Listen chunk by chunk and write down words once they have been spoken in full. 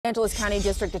Angeles County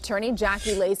District Attorney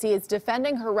Jackie Lacey is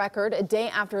defending her record a day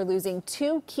after losing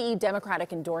two key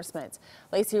Democratic endorsements.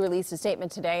 Lacey released a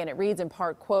statement today, and it reads in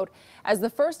part, quote, "As the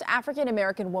first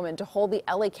African-American woman to hold the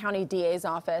LA County DA's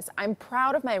office, I'm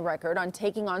proud of my record on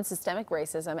taking on systemic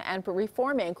racism and for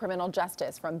reforming criminal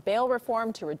justice, from bail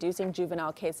reform to reducing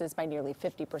juvenile cases by nearly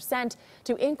 50%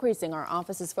 to increasing our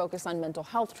office's focus on mental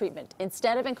health treatment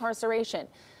instead of incarceration.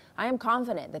 I am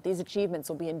confident that these achievements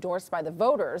will be endorsed by the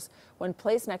voters when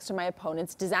placed next to my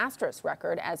opponent's disastrous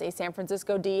record as a San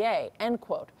Francisco DA," end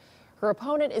quote. Her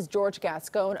opponent is George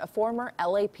Gascon, a former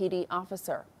LAPD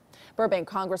officer. Burbank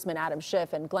Congressman Adam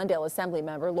Schiff and Glendale Assembly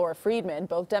member Laura Friedman,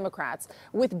 both Democrats,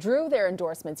 withdrew their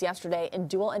endorsements yesterday in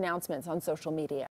dual announcements on social media.